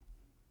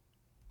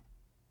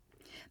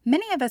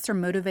Many of us are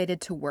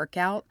motivated to work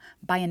out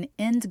by an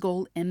end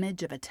goal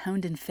image of a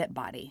toned and fit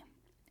body,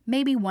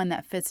 maybe one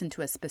that fits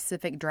into a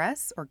specific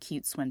dress or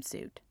cute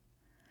swimsuit.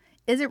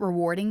 Is it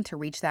rewarding to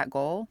reach that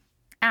goal?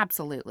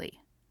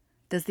 Absolutely.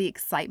 Does the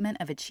excitement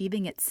of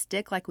achieving it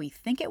stick like we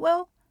think it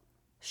will?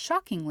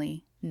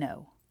 Shockingly,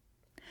 no.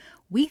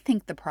 We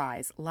think the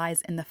prize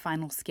lies in the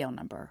final scale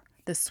number,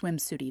 the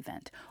swimsuit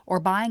event, or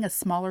buying a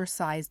smaller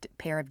sized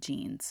pair of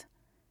jeans.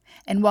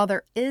 And while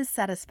there is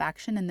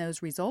satisfaction in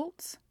those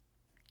results,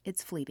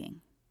 it's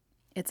fleeting.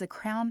 It's a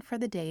crown for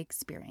the day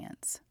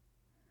experience.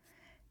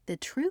 The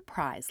true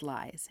prize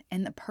lies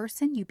in the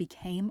person you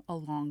became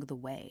along the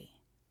way.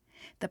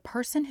 The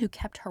person who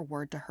kept her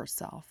word to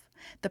herself.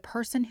 The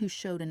person who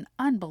showed an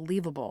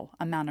unbelievable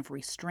amount of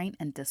restraint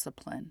and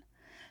discipline.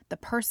 The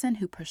person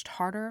who pushed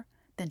harder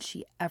than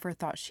she ever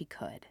thought she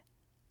could.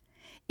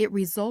 It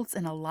results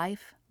in a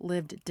life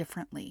lived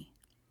differently,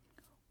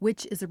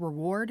 which is a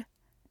reward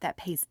that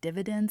pays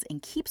dividends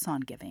and keeps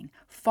on giving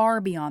far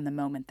beyond the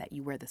moment that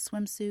you wear the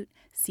swimsuit,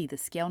 see the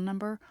scale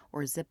number,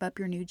 or zip up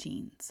your new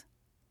jeans.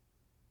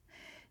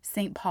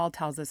 St. Paul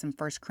tells us in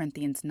 1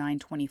 Corinthians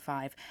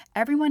 9:25,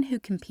 everyone who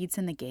competes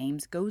in the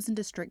games goes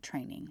into strict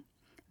training.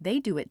 They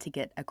do it to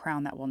get a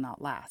crown that will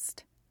not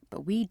last,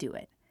 but we do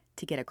it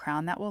to get a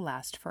crown that will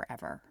last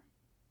forever.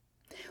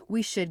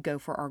 We should go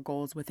for our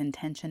goals with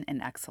intention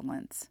and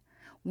excellence.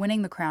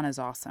 Winning the crown is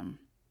awesome.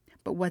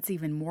 But what's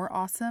even more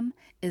awesome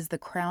is the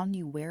crown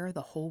you wear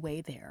the whole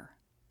way there.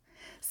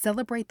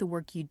 Celebrate the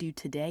work you do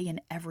today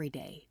and every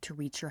day to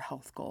reach your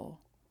health goal.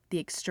 The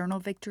external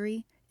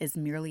victory is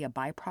merely a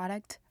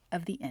byproduct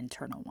of the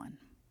internal one.